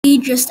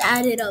just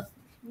added a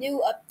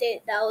new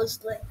update that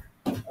was like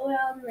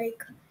around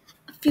like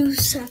a few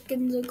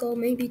seconds ago,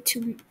 maybe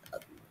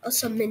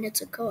some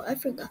minutes ago. I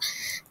forgot.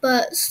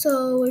 But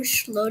so we're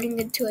loading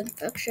into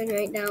infection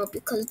right now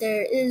because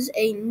there is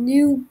a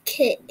new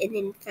kit in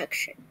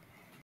infection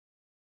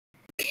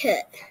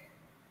kit.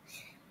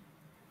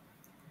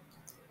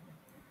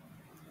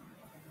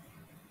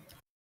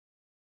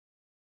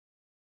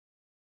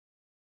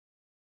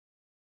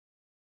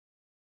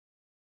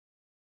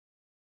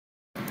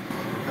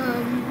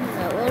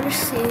 I want to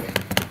see.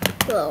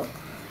 Well,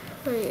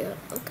 hurry up.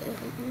 Okay,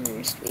 I'm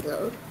gonna just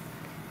reload.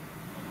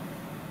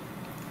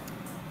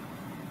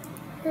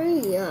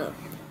 Hurry up.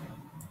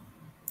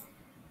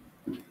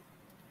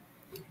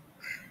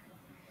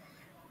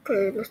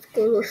 Okay,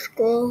 let's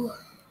go.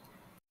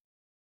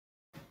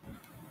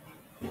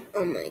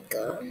 Oh my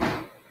god.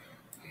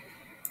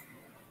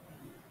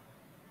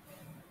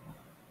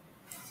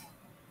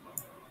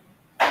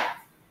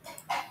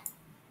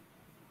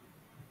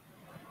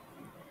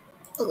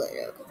 Okay,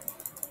 there we go.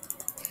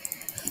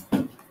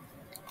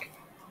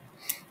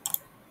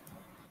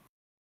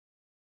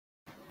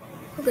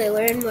 Okay,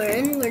 we're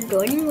in, we're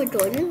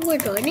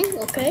joining,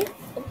 okay.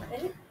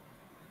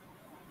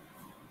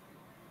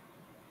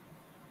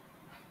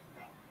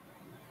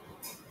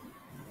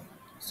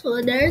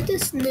 So there's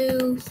this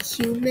new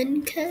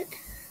human kit.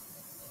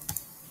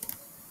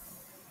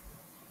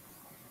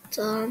 It's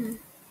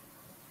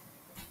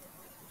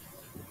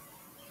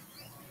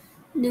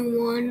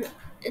new one.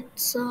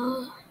 It's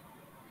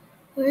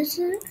where is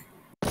it?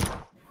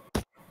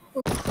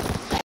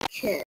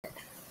 Kit.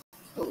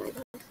 Oh my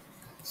god.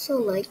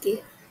 So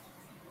likey.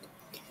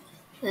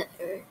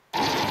 Better.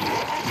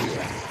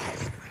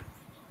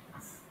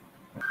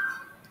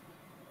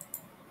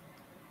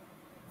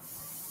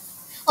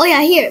 Oh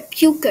yeah, here,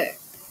 puker.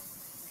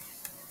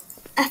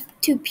 F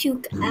to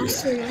puke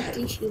acid at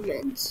the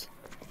humans.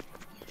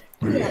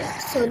 Yeah,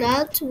 so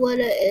that's what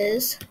it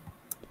is.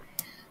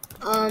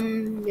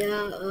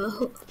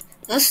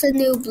 That's the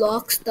new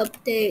Bloxd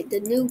update, the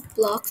new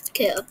Bloxd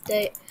kit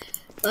update.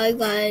 Bye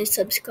guys,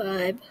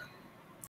 subscribe.